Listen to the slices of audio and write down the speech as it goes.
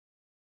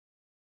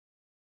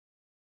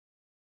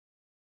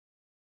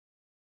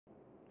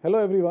Hello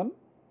everyone.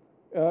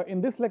 In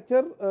this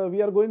lecture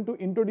we are going to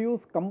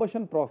introduce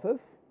combustion process,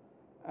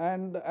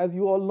 and as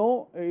you all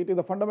know, it is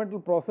a fundamental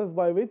process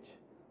by which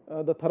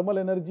the thermal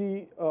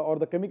energy or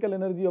the chemical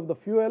energy of the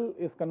fuel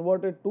is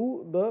converted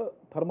to the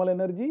thermal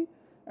energy,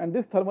 and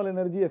this thermal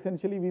energy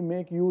essentially we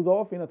make use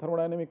of in a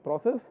thermodynamic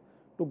process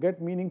to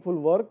get meaningful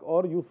work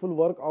or useful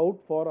work out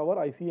for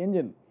our IC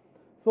engine.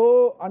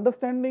 So,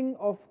 understanding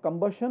of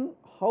combustion,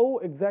 how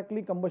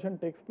exactly combustion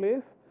takes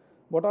place,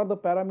 what are the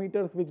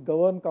parameters which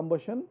govern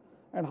combustion,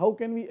 and how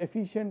can we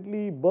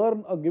efficiently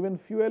burn a given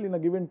fuel in a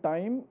given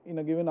time, in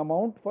a given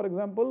amount, for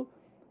example,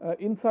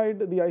 inside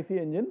the IC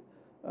engine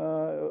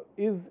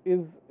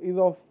is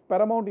of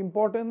paramount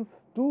importance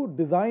to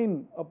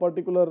design a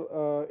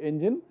particular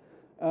engine,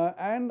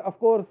 and of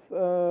course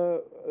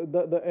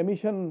the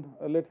emission,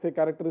 let us say,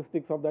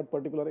 characteristics of that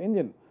particular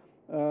engine.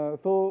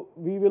 So,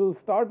 we will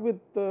start with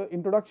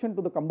introduction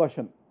to the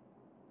combustion.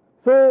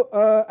 So,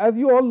 as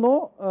you all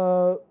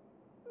know,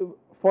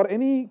 for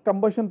any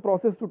combustion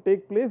process to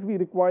take place, we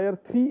require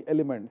three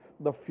elements: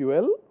 the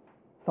fuel,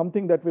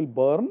 something that will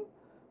burn.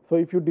 So,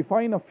 if you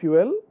define a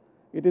fuel,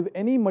 it is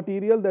any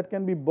material that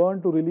can be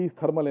burned to release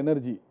thermal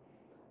energy.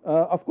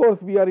 Of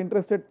course, we are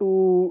interested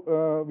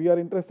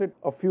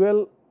a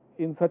fuel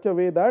in such a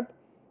way that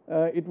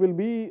it will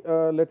be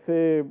let us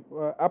say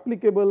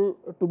applicable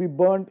to be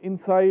burnt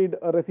inside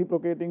a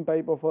reciprocating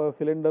type of a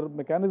cylinder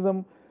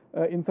mechanism,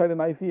 inside an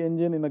IC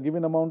engine in a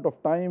given amount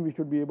of time. We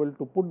should be able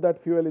to put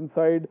that fuel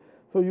inside.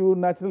 So,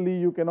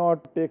 you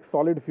cannot take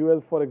solid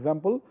fuels, for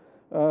example.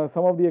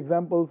 Some of the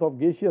examples of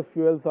gaseous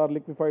fuels are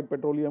liquefied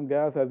petroleum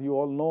gas. As you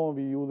all know,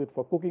 we use it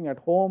for cooking at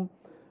home.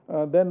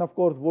 Then of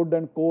course wood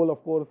and coal,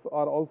 of course,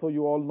 are also,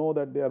 you all know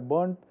that they are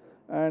burnt,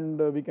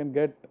 and we can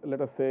get, let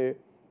us say,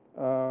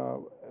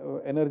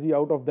 energy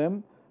out of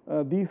them.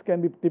 These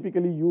can be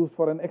typically used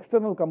for an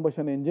external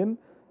combustion engine,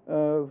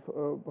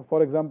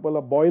 for example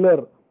a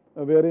boiler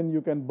wherein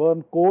you can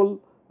burn coal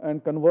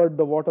and convert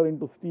the water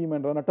into steam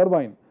and run a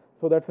turbine.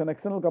 So, that is an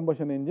external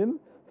combustion engine.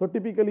 So,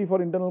 typically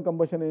for internal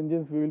combustion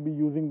engines we will be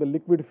using the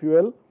liquid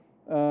fuel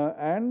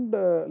and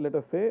let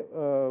us say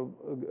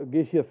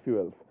gaseous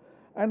fuels.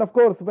 And of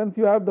course, once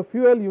you have the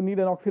fuel, you need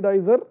an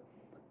oxidizer.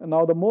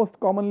 Now, the most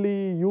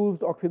commonly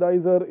used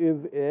oxidizer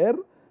is air.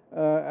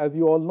 As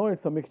you all know, it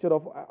is a mixture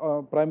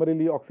of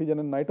primarily oxygen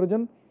and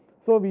nitrogen.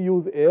 So, we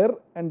use air,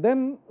 and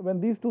then when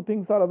these two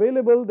things are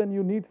available, then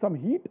you need some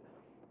heat.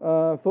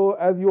 So,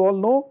 as you all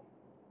know,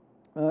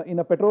 in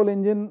a petrol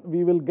engine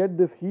we will get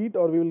this heat,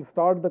 or we will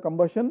start the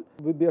combustion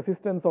with the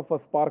assistance of a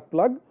spark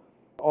plug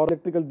or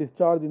electrical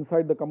discharge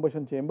inside the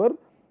combustion chamber.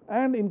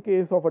 And in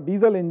case of a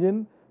diesel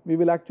engine, we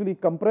will actually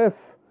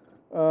compress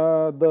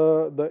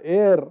the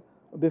air.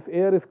 This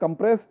air is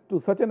compressed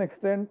to such an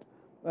extent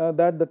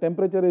that the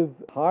temperature is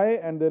high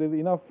and there is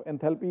enough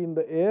enthalpy in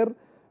the air,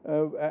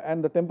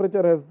 and the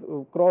temperature has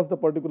crossed a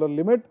particular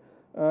limit,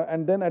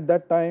 and then at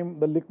that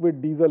time the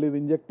liquid diesel is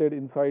injected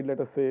inside,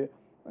 let us say,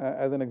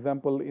 as an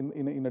example,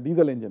 in a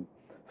diesel engine.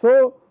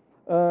 So,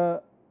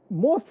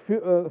 most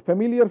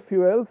familiar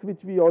fuels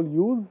which we all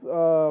use,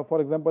 for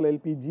example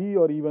LPG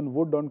or even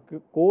wood and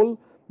coal,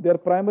 they are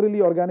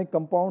primarily organic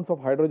compounds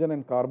of hydrogen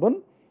and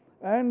carbon,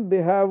 and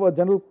they have a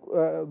general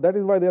that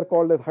is why they are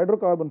called as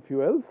hydrocarbon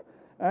fuels.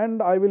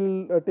 And I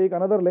will take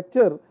another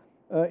lecture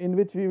in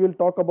which we will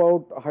talk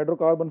about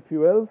hydrocarbon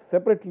fuels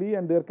separately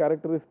and their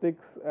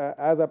characteristics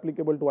as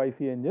applicable to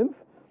IC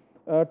engines.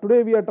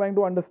 Today we are trying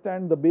to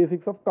understand the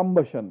basics of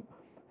combustion.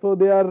 So,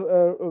 they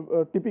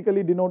are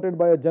typically denoted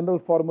by a general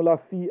formula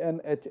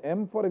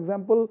CnHm, for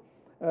example.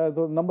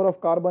 The number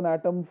of carbon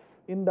atoms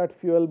in that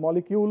fuel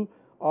molecule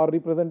are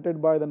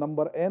represented by the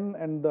number N,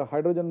 and the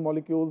hydrogen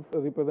molecules are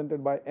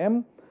represented by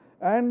M.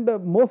 And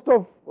most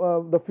of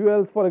the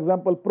fuels, for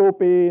example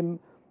propane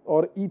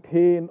or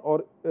ethane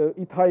or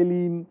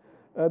ethylene,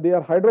 they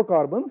are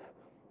hydrocarbons,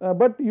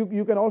 but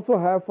you can also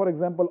have, for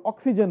example,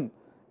 oxygen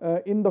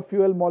in the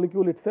fuel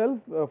molecule itself.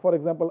 For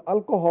example,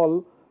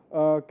 alcohol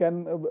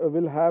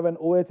will have an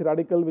OH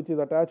radical which is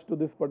attached to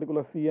this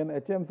particular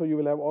CnHm. So, you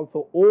will have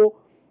also O.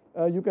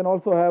 You can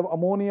also have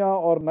ammonia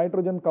or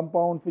nitrogen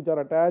compounds which are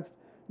attached.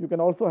 You can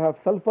also have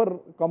sulfur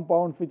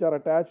compounds which are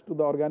attached to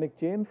the organic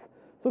chains.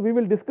 So, we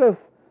will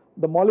discuss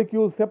the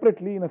molecules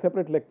separately in a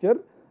separate lecture.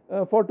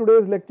 For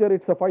today's lecture,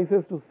 it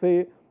suffices to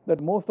say that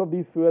most of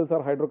these fuels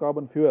are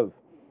hydrocarbon fuels.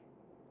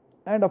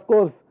 And of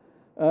course,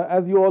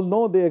 as you all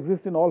know, they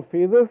exist in all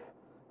phases.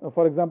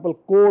 For example,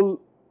 coal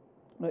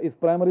is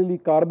primarily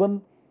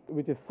carbon,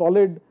 which is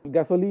solid.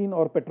 Gasoline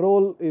or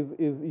petrol is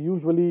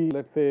usually,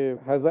 let us say,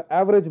 has an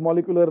average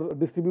molecular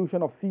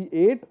distribution of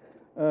C8,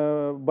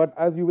 but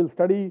as you will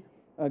study,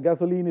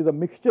 gasoline is a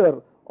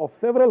mixture of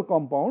several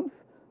compounds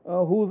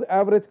whose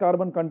average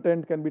carbon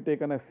content can be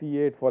taken as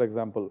C8, for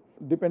example,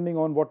 depending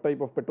on what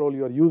type of petrol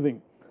you are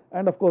using.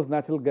 And of course,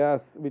 natural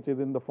gas, which is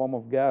in the form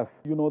of gas.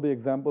 You know the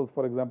examples,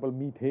 for example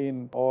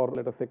methane, or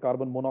let us say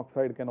carbon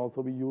monoxide can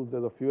also be used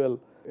as a fuel,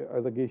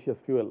 as a gaseous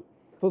fuel.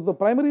 So, the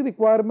primary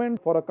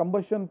requirement for a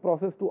combustion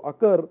process to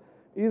occur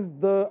is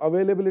the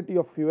availability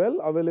of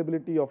fuel,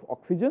 availability of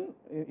oxygen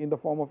in the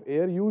form of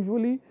air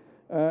usually,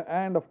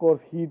 and of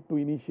course heat to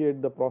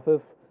initiate the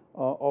process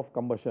of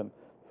combustion.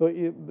 So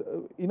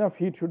enough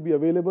heat should be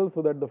available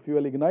so that the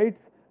fuel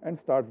ignites and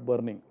starts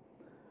burning.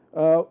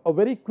 A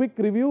very quick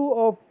review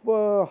of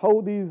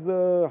how these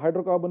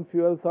hydrocarbon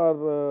fuels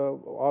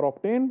are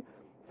obtained.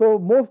 So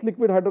most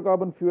liquid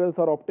hydrocarbon fuels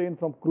are obtained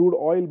from crude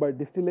oil by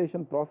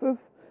distillation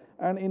process,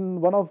 and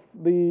in one of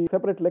the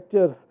separate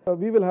lectures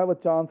we will have a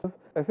chance.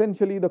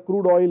 Essentially the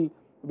crude oil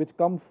which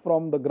comes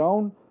from the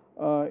ground,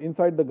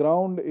 inside the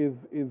ground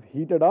is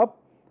heated up,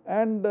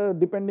 and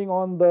depending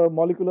on the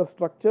molecular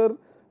structure,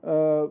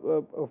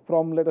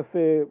 from let us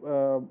say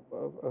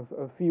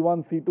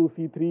C1, C2,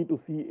 C3 to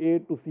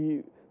C8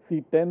 to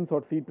C10s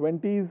or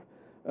C20s,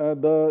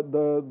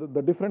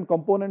 the different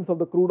components of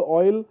the crude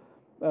oil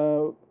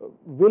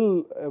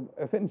will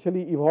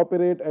essentially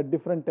evaporate at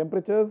different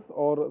temperatures,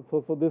 or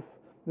so this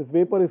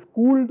vapor is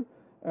cooled,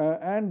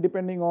 and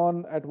depending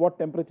on at what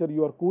temperature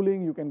you are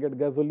cooling, you can get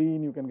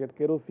gasoline, you can get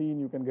kerosene,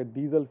 you can get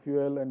diesel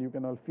fuel, and you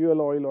can have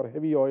fuel oil or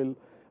heavy oil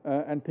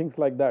and things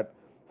like that.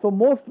 So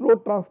most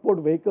road transport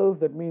vehicles,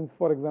 that means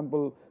for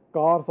example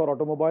cars or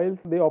automobiles,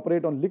 they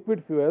operate on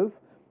liquid fuels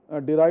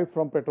derived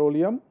from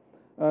petroleum.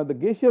 The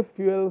gaseous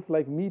fuels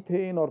like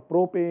methane or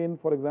propane,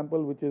 for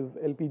example, which is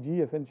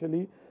LPG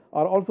essentially,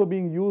 are also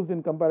being used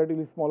in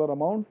comparatively smaller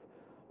amounts.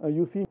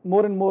 You see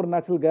more and more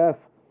natural gas,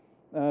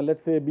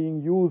 let's say,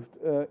 being used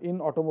in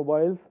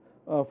automobiles.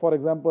 For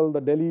example,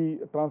 the Delhi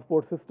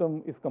transport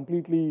system is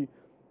completely,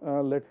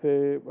 let's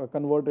say,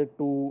 converted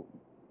to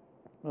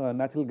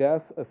natural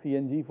gas,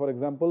 CNG for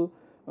example.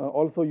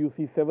 Also you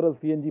see several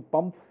CNG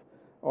pumps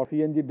or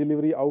CNG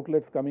delivery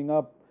outlets coming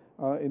up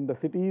in the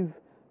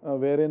cities,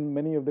 wherein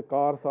many of the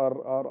cars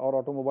or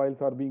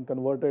automobiles are being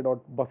converted,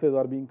 or buses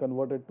are being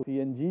converted to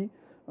CNG.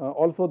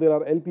 Also there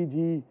are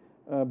LPG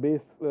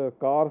based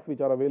cars which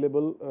are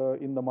available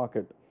in the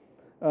market.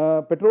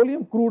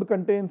 Petroleum crude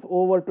contains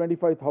over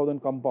 25,000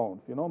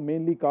 compounds,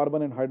 mainly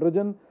carbon and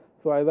hydrogen.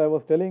 So as I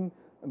was telling,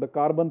 the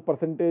carbon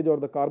percentage or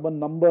the carbon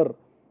number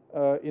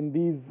in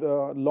these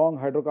long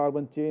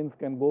hydrocarbon chains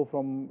can go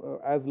from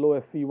as low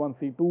as C1,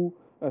 C2.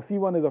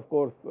 C1 is of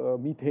course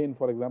methane,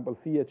 for example.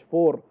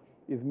 CH4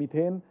 is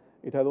methane.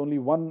 It has only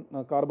one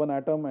carbon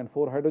atom and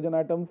 4 hydrogen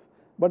atoms,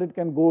 but it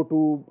can go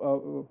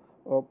to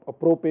a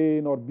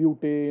propane or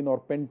butane or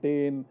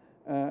pentane,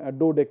 a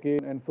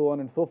dodecane, and so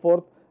on and so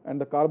forth. And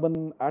the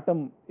carbon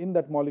atom in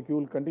that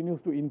molecule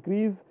continues to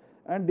increase,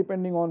 and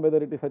depending on whether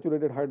it is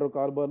saturated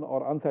hydrocarbon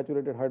or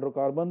unsaturated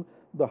hydrocarbon,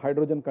 the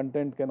hydrogen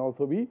content can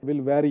also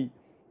will vary.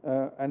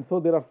 And so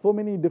there are so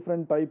many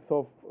different types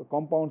of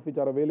compounds which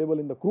are available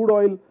in the crude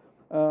oil.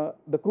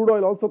 The crude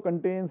oil also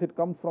contains, it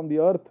comes from the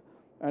earth,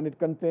 and it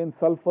contains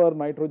sulfur,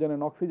 nitrogen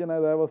and oxygen,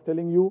 as I was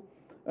telling you.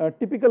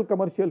 Typical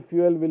commercial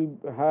fuel will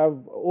have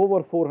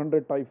over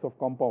 400 types of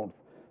compounds.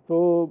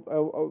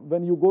 So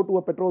when you go to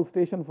a petrol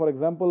station, for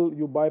example,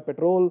 you buy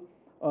petrol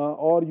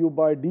or you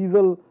buy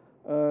diesel,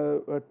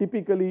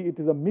 typically it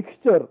is a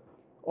mixture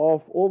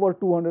of over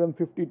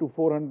 250 to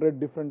 400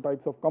 different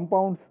types of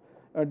compounds.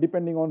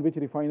 Depending on which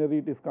refinery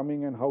it is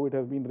coming and how it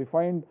has been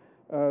refined,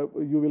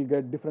 you will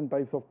get different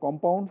types of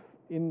compounds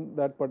in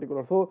that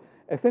particular. So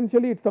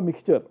essentially it's a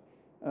mixture,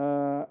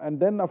 and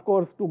then of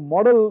course to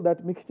model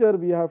that mixture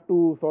we have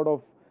to sort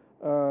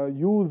of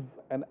use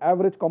an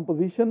average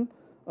composition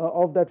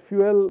of that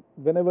fuel.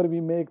 Whenever we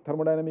make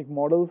thermodynamic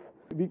models,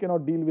 we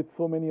cannot deal with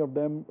so many of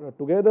them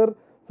together.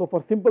 So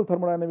for simple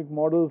thermodynamic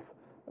models,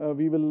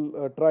 we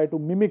will try to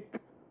mimic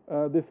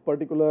this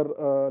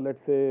particular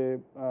let's say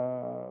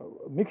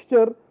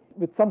mixture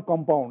with some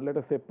compound, let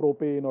us say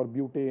propane or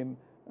butane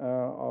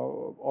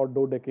or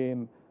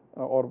dodecane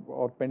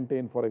or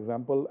pentane, for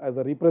example, as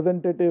a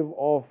representative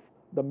of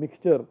the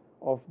mixture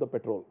of the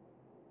petrol.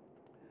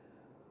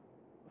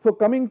 So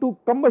coming to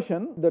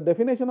combustion, the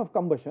definition of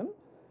combustion,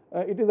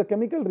 it is a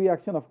chemical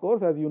reaction, of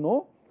course, as you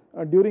know,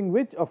 during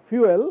which a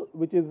fuel,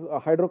 which is a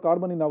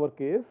hydrocarbon in our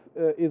case,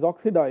 is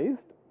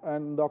oxidized,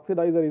 and the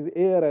oxidizer is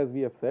air, as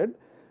we have said,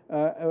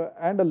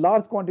 and a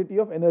large quantity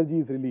of energy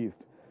is released.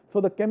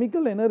 So the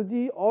chemical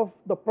energy of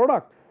the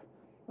products,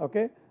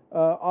 okay,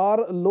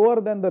 are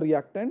lower than the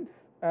reactants,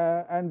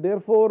 and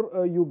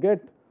therefore you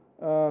get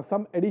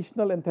some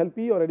additional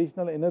enthalpy or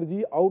additional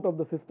energy out of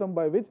the system,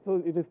 by which,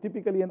 so it is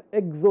typically an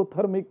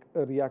exothermic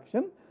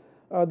reaction.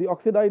 The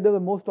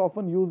oxidizer most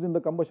often used in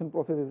the combustion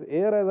process is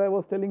air, as I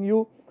was telling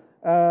you,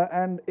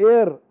 and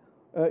air,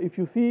 if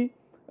you see,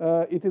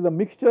 it is a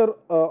mixture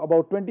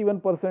about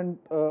 21%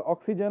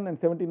 oxygen and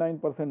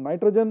 79%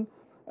 nitrogen,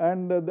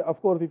 and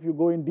of course if you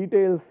go in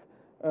details,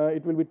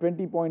 it will be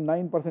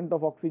 20.9%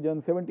 of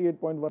oxygen,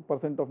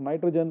 78.1% of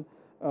nitrogen,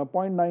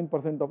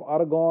 0.9% of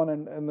argon,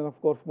 and then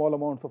of course small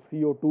amounts of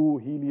CO2,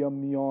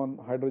 helium, neon,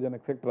 hydrogen,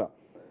 etc.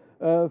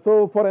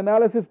 So for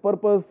analysis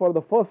purpose, for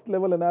the first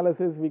level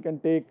analysis, we can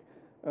take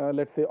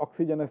let's say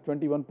oxygen as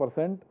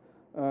 21%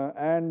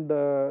 and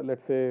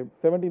let's say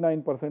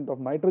 79% of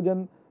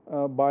nitrogen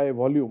by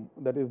volume,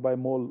 that is by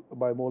mole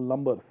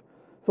numbers.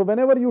 So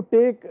whenever you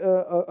take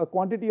a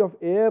quantity of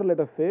air, let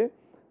us say,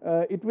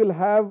 it will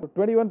have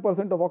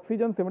 21% of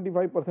oxygen,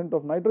 75%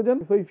 of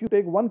nitrogen. So if you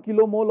take 1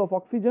 kilomole of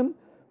oxygen,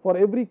 for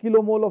every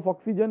kilomole of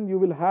oxygen you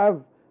will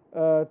have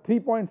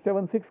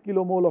 3.76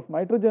 kilomole of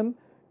nitrogen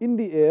in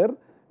the air,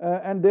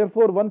 and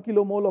therefore 1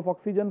 kilomole of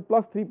oxygen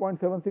plus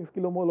 3.76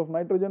 kilomole of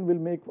nitrogen will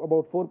make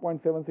about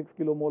 4.76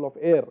 kilomole of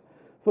air.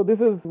 So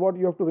this is what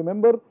you have to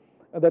remember,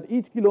 that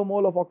each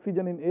kilomole of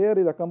oxygen in air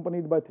is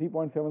accompanied by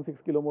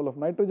 3.76 kilomole of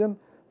nitrogen.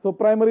 So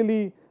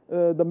primarily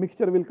the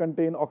mixture will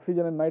contain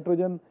oxygen and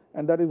nitrogen,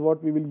 and that is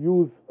what we will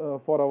use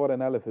for our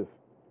analysis.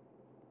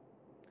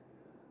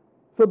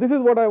 So this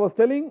is what I was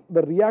telling.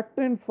 The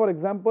reactants, for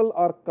example,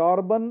 are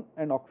carbon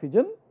and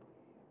oxygen.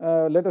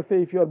 Let us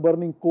say if you are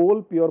burning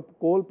coal,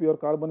 pure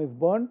carbon is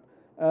burnt.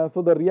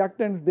 So the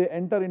reactants, they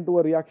enter into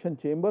a reaction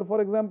chamber.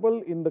 For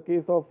example, in the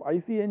case of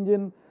IC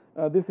engine,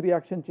 this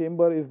reaction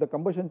chamber is the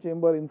combustion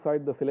chamber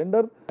inside the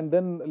cylinder, and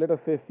then let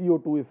us say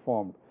CO2 is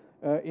formed.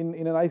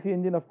 In an IC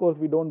engine, of course,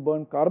 we do not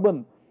burn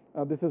carbon.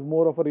 This is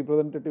more of a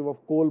representative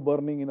of coal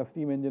burning in a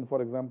steam engine,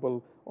 for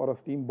example, or a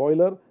steam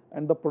boiler,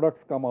 and the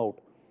products come out.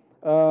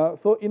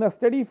 So in a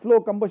steady flow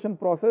combustion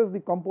process, the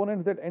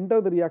components that enter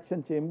the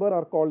reaction chamber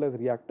are called as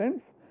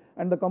reactants,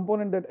 and the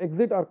components that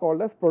exit are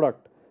called as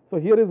product. So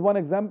here is one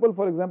example.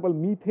 For example,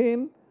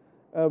 methane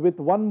with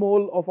 1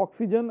 mole of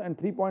oxygen and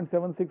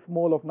 3.76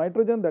 mole of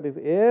nitrogen, that is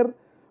air.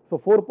 So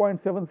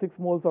 4.76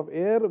 moles of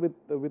air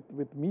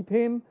with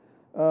methane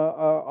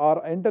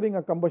are entering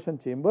a combustion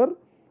chamber,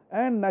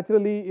 and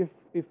naturally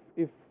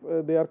if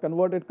they are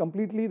converted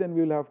completely, then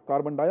we will have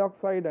carbon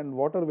dioxide and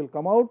water will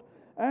come out,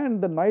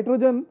 and the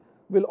nitrogen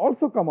will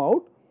also come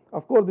out.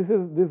 Of course,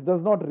 this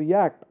does not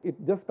react, it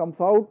just comes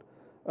out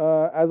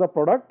as a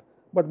product.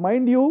 But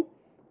mind you,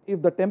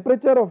 if the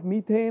temperature of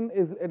methane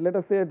is let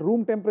us say at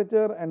room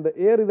temperature and the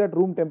air is at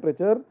room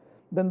temperature,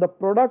 then the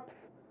products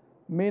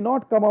may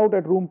not come out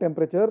at room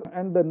temperature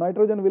and the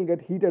nitrogen will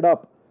get heated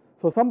up.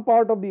 So some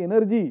part of the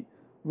energy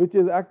which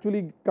is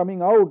actually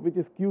coming out, which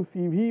is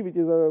QCV, which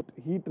is a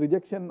heat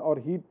rejection or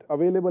heat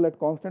available at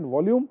constant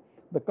volume,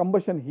 the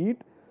combustion heat,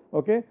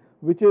 okay,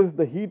 which is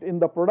the heat in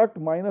the product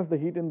minus the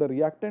heat in the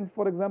reactant,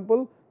 for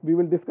example. We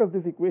will discuss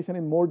this equation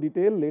in more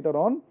detail later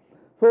on.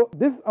 So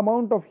this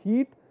amount of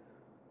heat,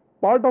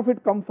 part of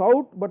it comes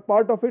out, but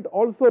part of it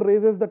also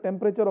raises the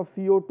temperature of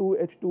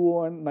CO2,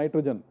 H2O and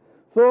nitrogen.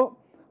 So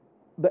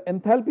the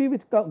enthalpy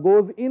which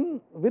goes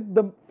in with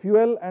the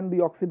fuel and the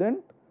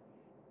oxidant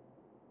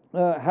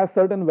has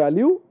certain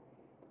value.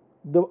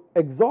 The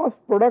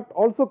exhaust product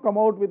also come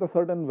out with a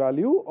certain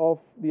value of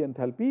the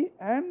enthalpy,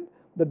 and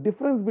the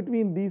difference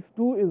between these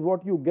two is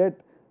what you get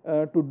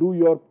to do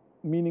your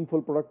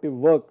meaningful productive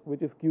work,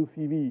 which is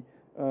QCV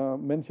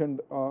mentioned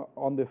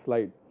on this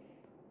slide.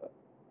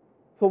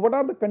 So what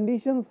are the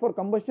conditions for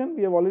combustion?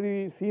 We have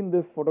already seen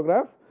this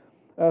photograph.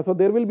 So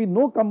there will be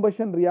no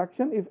combustion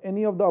reaction if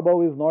any of the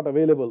above is not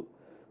available.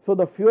 So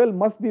the fuel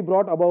must be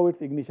brought above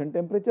its ignition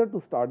temperature to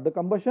start the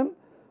combustion.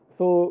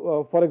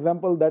 So for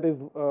example, that is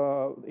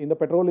in the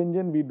petrol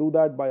engine we do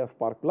that by a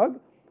spark plug.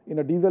 In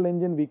a diesel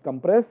engine we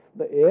compress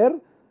the air,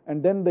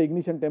 and then the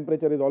ignition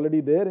temperature is already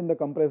there in the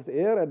compressed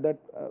air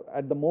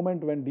at the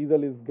moment when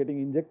diesel is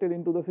getting injected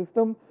into the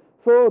system.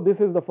 So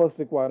this is the first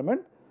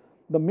requirement.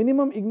 The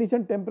minimum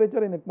ignition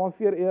temperature in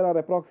atmosphere air are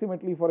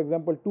approximately, for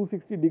example,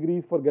 260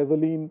 degrees for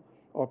gasoline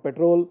or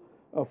petrol,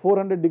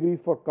 400 degrees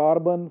for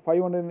carbon,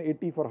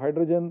 580 for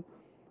hydrogen,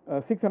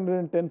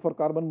 610 for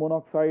carbon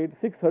monoxide,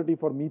 630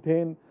 for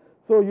methane.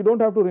 So you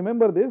don't have to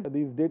remember this,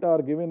 these data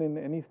are given in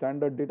any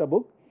standard data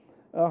book.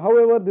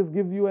 However, this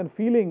gives you a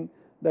feeling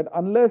that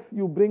unless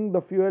you bring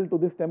the fuel to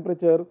this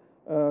temperature,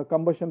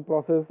 combustion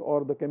process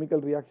or the chemical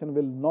reaction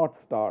will not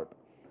start.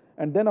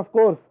 And then of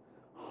course,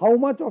 how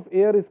much of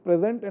air is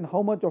present and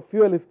how much of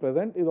fuel is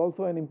present is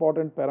also an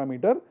important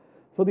parameter.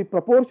 So the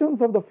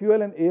proportions of the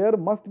fuel and air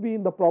must be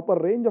in the proper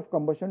range of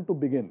combustion to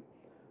begin.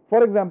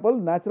 For example,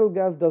 natural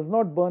gas does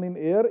not burn in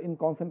air in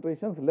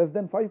concentrations less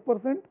than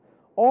 5%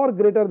 or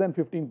greater than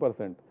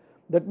 15%.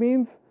 That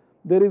means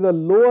there is a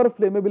lower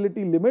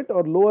flammability limit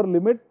or lower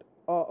limit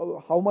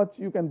how much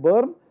you can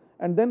burn,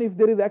 and then if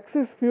there is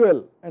excess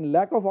fuel and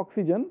lack of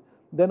oxygen,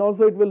 then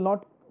also it will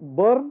not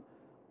burn.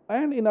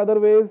 And in other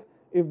ways,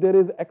 if there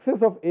is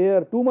excess of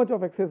air, too much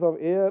of excess of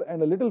air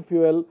and a little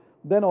fuel,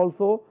 then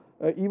also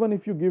even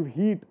if you give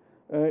heat,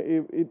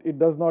 it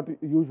does not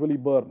usually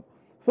burn.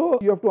 So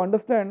you have to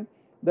understand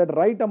that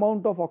right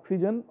amount of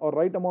oxygen or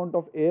right amount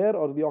of air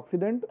or the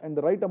oxidant and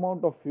the right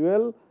amount of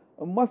fuel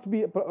must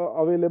be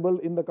available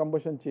in the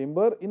combustion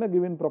chamber in a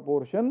given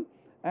proportion,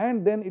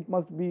 and then it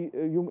must be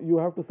you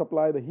have to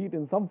supply the heat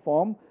in some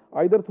form,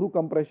 either through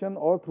compression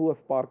or through a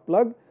spark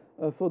plug,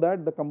 so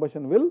that the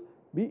combustion will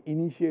be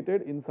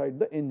initiated inside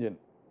the engine.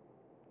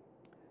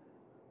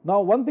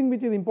 Now one thing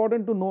which is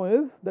important to know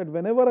is that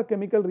whenever a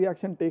chemical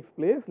reaction takes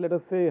place, let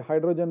us say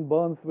hydrogen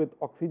burns with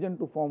oxygen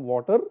to form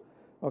water,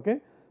 okay,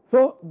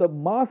 so the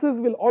masses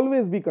will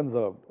always be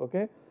conserved,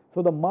 okay.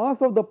 So the mass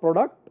of the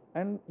product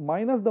and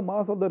minus the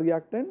mass of the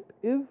reactant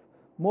is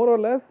more or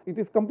less, it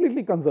is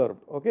completely conserved,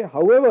 okay.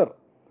 However,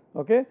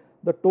 okay,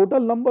 the total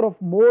number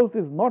of moles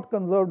is not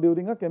conserved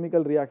during a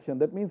chemical reaction.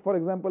 That means, for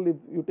example, if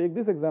you take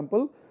this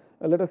example,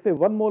 let us say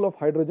 1 mole of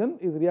hydrogen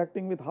is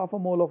reacting with half a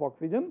mole of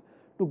oxygen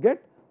to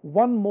get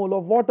 1 mole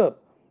of water.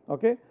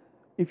 Okay.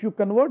 If you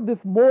convert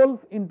this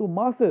moles into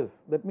masses,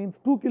 that means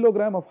 2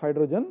 kilogram of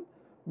hydrogen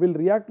will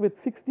react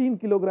with 16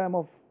 kilogram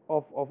of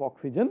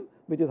oxygen,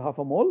 which is half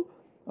a mole.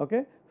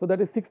 Okay. So, that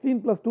is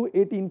 16 plus 2,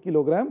 18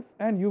 kilograms,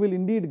 and you will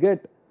indeed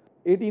get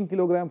 18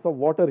 kilograms of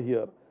water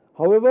here.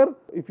 However,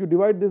 if you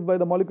divide this by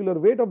the molecular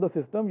weight of the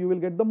system, you will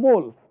get the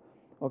moles.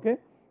 Okay.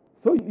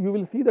 So, you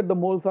will see that the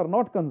moles are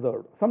not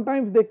conserved.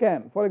 Sometimes they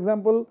can. For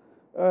example,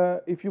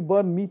 if you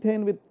burn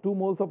methane with 2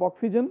 moles of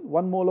oxygen,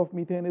 1 mole of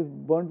methane is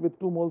burnt with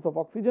 2 moles of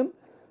oxygen,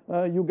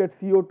 you get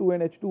CO2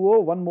 and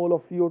H2O, 1 mole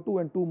of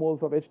CO2 and 2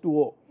 moles of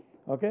H2O.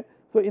 Okay.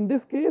 So, in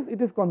this case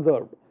it is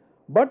conserved,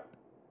 but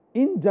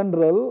in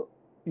general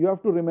you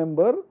have to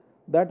remember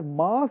that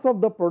mass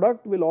of the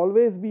product will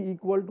always be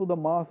equal to the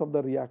mass of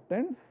the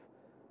reactants.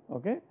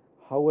 Okay.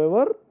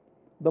 However,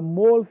 the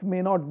moles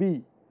may not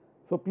be.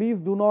 So, please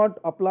do not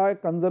apply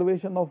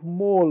conservation of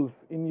moles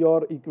in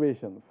your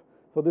equations.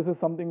 So, this is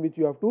something which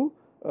you have to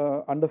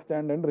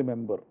understand and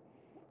remember.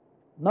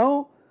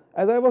 Now,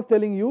 as I was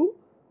telling you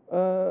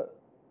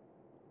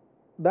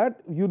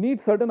that you need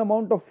certain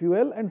amount of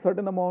fuel and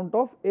certain amount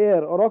of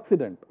air or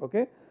oxidant.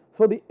 Okay.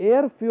 So, the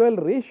air fuel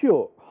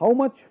ratio, how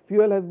much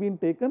fuel has been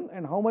taken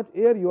and how much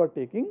air you are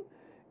taking,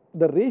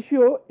 the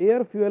ratio,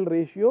 air fuel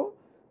ratio,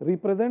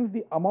 represents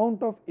the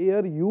amount of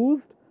air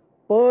used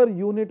per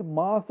unit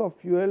mass of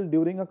fuel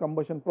during a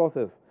combustion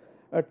process.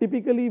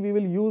 Typically, we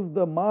will use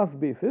the mass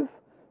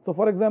basis. So,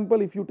 for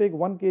example, if you take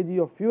 1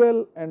 kg of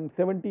fuel and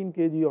 17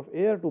 kg of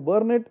air to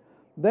burn it,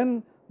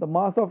 then the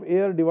mass of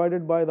air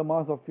divided by the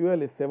mass of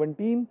fuel is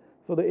 17.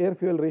 So, the air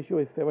fuel ratio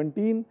is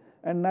 17,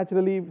 and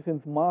naturally,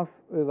 since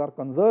masses are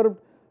conserved,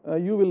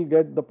 you will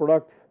get the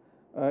products,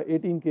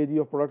 18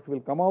 kg of products will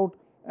come out,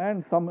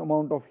 and some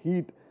amount of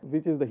heat,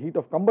 which is the heat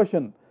of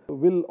combustion,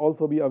 will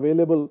also be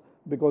available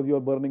because you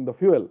are burning the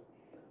fuel.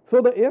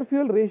 So, the air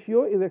fuel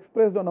ratio is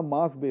expressed on a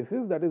mass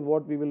basis, that is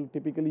what we will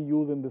typically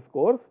use in this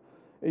course.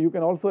 You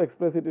can also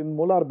express it in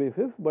molar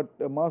basis, but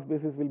mass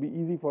basis will be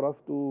easy for us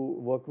to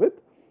work with.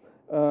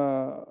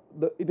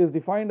 It is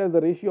defined as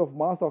the ratio of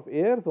mass of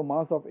air. So,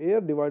 mass of air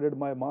divided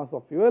by mass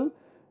of fuel,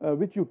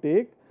 which you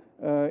take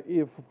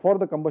if for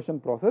the combustion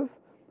process,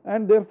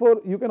 and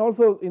therefore, you can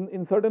also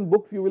in certain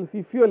books you will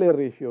see fuel air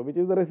ratio, which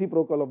is the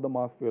reciprocal of the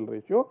mass fuel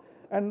ratio,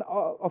 and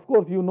of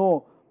course, you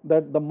know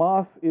that the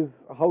mass is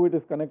how it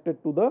is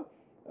connected to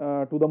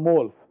the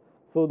moles.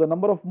 So, the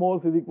number of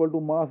moles is equal to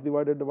mass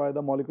divided by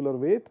the molecular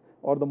weight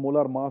or the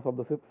molar mass of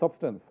the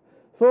substance.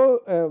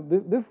 So,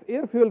 this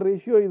air fuel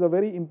ratio is a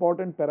very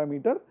important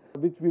parameter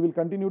which we will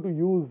continue to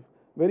use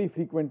very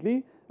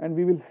frequently, and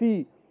we will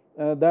see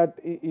that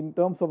in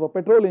terms of a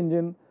petrol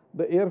engine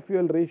the air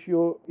fuel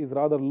ratio is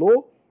rather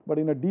low, but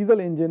in a diesel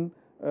engine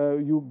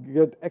you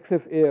get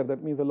excess air.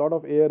 That means a lot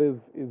of air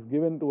is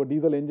given to a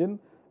diesel engine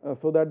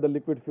so that the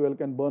liquid fuel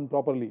can burn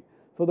properly.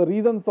 So, the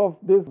reasons of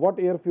this, what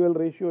air fuel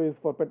ratio is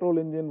for petrol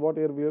engine, what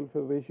air fuel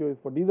ratio is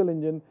for diesel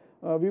engine,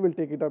 we will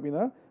take it up in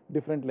a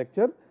different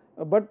lecture,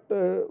 but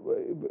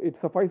it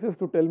suffices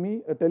to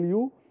tell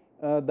you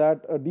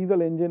that a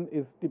diesel engine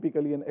is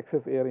typically an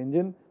excess air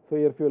engine. So,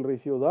 air fuel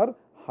ratios are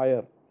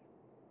higher.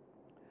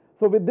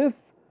 So, with this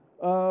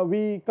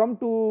we come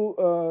to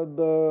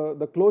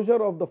the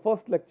closure of the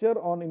first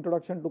lecture on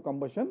introduction to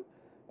combustion.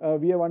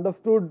 We have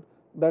understood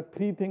that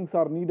 3 things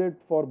are needed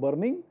for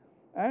burning,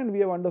 and we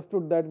have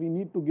understood that we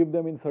need to give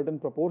them in certain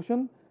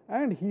proportion,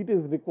 and heat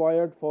is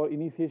required for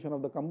initiation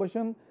of the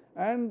combustion,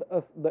 and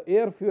the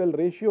air fuel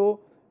ratio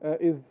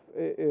is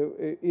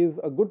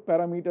a good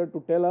parameter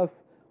to tell us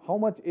how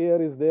much air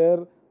is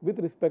there with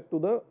respect to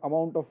the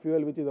amount of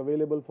fuel which is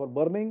available for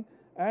burning,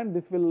 and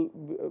this will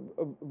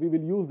we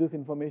will use this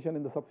information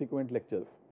in the subsequent lectures.